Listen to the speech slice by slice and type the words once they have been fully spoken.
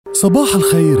صباح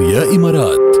الخير يا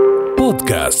إمارات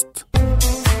بودكاست.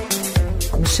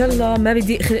 إن شاء الله ما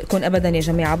بدي أخلقكم أبدا يا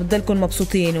جماعة، بتضلكم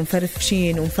مبسوطين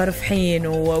ومفرفشين ومفرفحين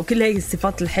وكل هاي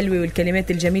الصفات الحلوة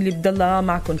والكلمات الجميلة بتضلها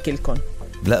معكم كلكم.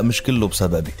 لا مش كله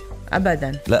بسببي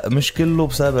أبدا، لا مش كله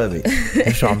بسببي.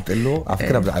 شو عم تقله؟ على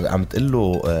فكرة عم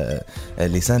تقله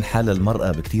لسان حال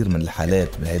المرأة بكتير من الحالات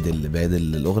بهذه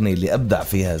الأغنية اللي أبدع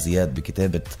فيها زياد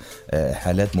بكتابة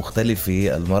حالات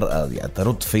مختلفة المرأة يعني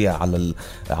ترد فيها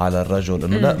على الرجل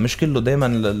إنه لا مش كله دايما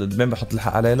الدماغ بحط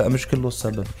الحق عليه، لا مش كله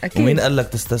السبب. أكيد. ومين قال لك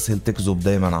تستسهل تكذب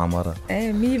دايما عمرة؟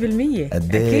 100%.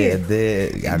 قد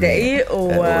يعني دقيق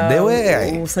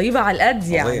واعي وصيبة على القد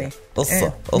يعني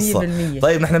قصة.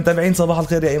 طيب نحن متابعين صباح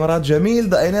الخير يا إمارات. جميل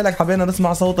دقينا لك، حبينا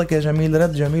نسمع صوتك يا جميل.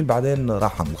 رد جميل بعدين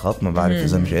راح عن الخط، ما بعرف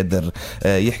إذا مش قادر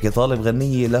يحكي. طالب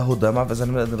غنية لهدى، ما بعرف إذا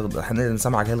نقدر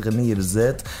نسمعك هالغنية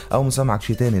بالذات أو نسمعك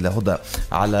شيء تاني لهدى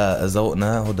على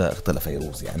ذوقنا. هدى اختلف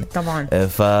فيروز يعني طبعا.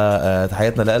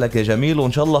 فتحياتنا لك يا جميل،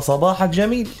 وإن شاء الله صباحك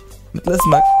جميل مثل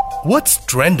اسمك.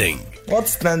 What's trending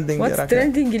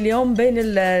اليوم بين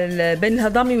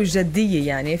الهضامة والجدية.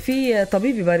 يعني في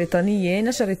طبيبة بريطانية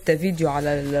نشرت فيديو على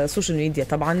السوشيال ميديا،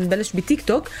 طبعا بلش بتيك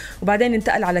توك وبعدين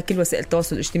انتقل على كل وسائل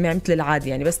التواصل الاجتماعي مثل العادي.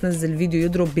 يعني بس نزل فيديو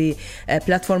يضرب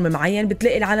ببلاتفورم معين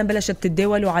بتلاقي العالم بلشت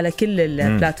تتداوله على كل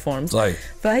البلاتفورمز.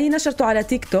 فهي نشرته على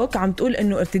تيك توك، عم تقول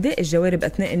انه ارتداء الجوارب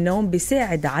أثناء النوم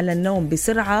بيساعد على النوم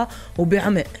بسرعة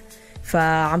وبعمق.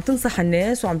 فعم تنصح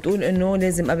الناس وعم تقول انه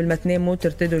لازم قبل ما تناموا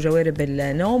ترتدوا جوارب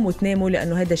النوم وتناموا،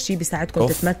 لانه هذا الشيء بيساعدكم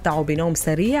تتمتعوا بنوم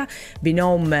سريع،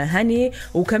 بنوم هني،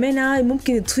 وكمان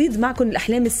ممكن تفيض معكم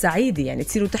الاحلام السعيده، يعني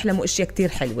تصيروا تحلموا اشياء كتير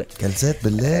حلوه. جلسات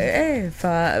بالليل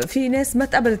ففي ناس ما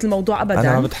تقبلت الموضوع ابدا.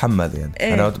 انا ما بتحمل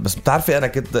يعني. انا بس بتعرفي انا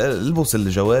كنت البس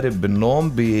الجوارب بالنوم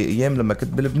بايام لما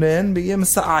كنت بلبنان، بايام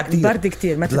السقعه كتير برد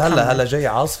كتير ما تتحمل. هلا جاي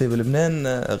عاصفه بلبنان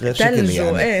غير شكل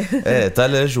يعني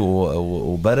ثلج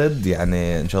وبرد.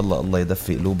 يعني ان شاء الله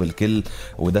يدفي قلوب الكل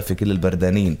ويدفي كل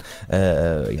البردانين.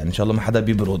 يعني ان شاء الله ما حدا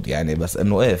بيبرد يعني، بس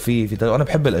انه في انا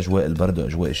بحب الاجواء البرد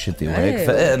واجواء الشتاء وهيك.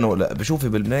 فانه لا بشوفي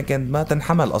بالبنان كانت ما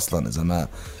تنحمل اصلا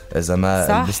اذا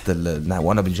ما لبست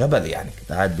وانا بالجبل. يعني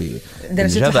كنت قاعد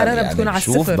درجات الحراره يعني بتكون على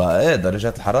الصفر. شوف بقى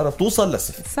درجات الحراره بتوصل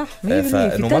للصفر. صح 100%.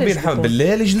 فانه ما بينحمل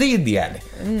بالليل جليد يعني.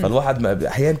 فالواحد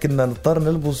احيانا كنا نضطر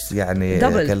نلبس يعني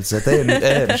كلستين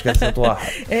مش كلسة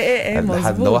واحد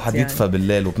لحد واحد يعني يدفى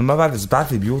بالليل. ما بعرف إذا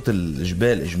بتعرفي بيوت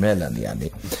الجبال إجمالا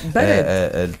يعني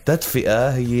التدفئة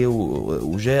هي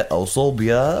وجاء أو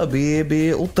صوبيا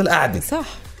بأوضة القعدة.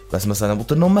 صح. بس مثلا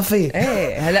بوط النوم ما فيه.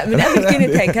 هلا من قبل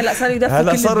كانت هيك،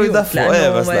 هلا صاروا يدفوا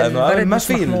بس لانه ما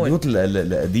في البيوت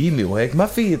القديمه وهيك ما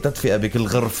في تدفئه بكل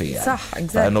غرفه يعني. صح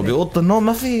لانه بأوضة النوم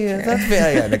ما في تدفئه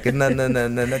يعني كنا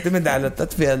نعتمد على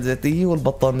التدفئه الذاتيه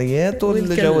والبطانيات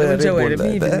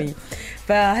والجوارب.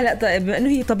 فهلا بما انه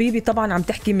هي طبيبه طبعا عم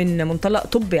تحكي من منطلق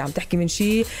طبي، عم تحكي من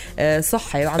شيء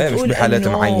صحي، وعم تقول مش بحالات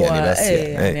معينه بس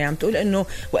يعني عم تقول انه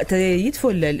وقت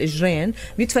يدفوا الاجرين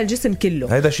بيدفى الجسم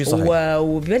كله. هذا شيء صحيح.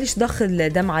 وبيبلش ضخ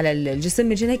الدم على الجسم،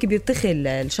 من هيك بيرتخي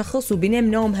الشخص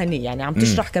وبينام نوم هني. يعني عم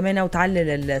تشرح كمان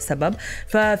وتعلل السبب.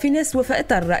 ففي ناس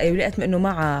وافقتها الراي ولقيت انه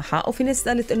معها حق، وفي ناس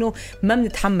قالت انه ما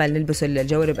بنتحمل نلبس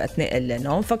الجوارب اثناء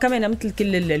النوم. فكمان مثل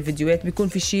كل الفيديوهات بيكون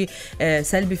في شيء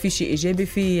سلبي، في شيء ايجابي،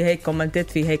 في هيك كومنتات،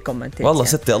 في هيك كومنتات. والله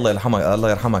يعني ستي الله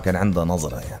يرحمها كان عندها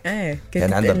نظرة يعني.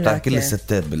 كان عندها بتاع كل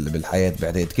الستات بالحياة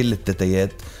بعدين كل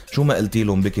التتيات شو ما قلتي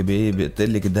لهم بكي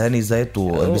بتقول لك دهني زيت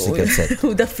والبسي كلسات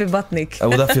ودفي بطنك او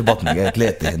دفي بطنك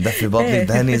ثلاثه دفي بطنك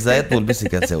دهني زيت والبسي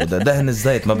كلسات ودهن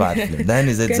الزيت ما بعرف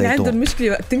دهني زيت زيتون. كان عنده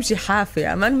المشكله وقت تمشي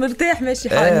حافيه ما مرتاح ماشي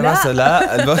حالك.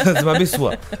 لا ما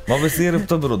بيسوى ما بيصير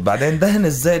بتبرد. بعدين دهن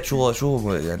الزيت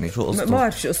شو يعني شو قصته؟ ما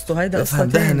بعرف شو قصته. هيدا قصه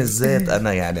دهن الزيت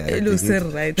انا يعني له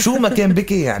سر هيدا. شو ما كان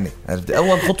بكي يعني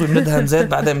اول خطوه بندهن زيت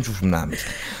بعدين بنشوف شو بنعمل.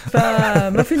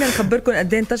 فما فينا نخبركم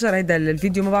قد ايه انتشر هيدا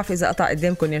الفيديو. ما بعرف اذا قطع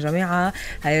قدامكم يا جماعه.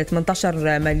 هي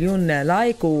 18 مليون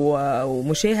لايك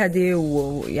ومشاهده،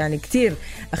 ويعني كتير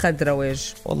اخذ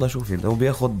رواج. والله شوفي لو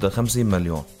بياخد 50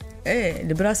 مليون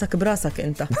اللي براسك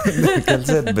انت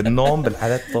كلسات بالنوم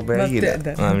بالحالات الطبيعيه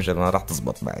لا مش راح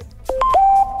تزبط معي.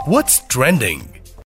 What's trending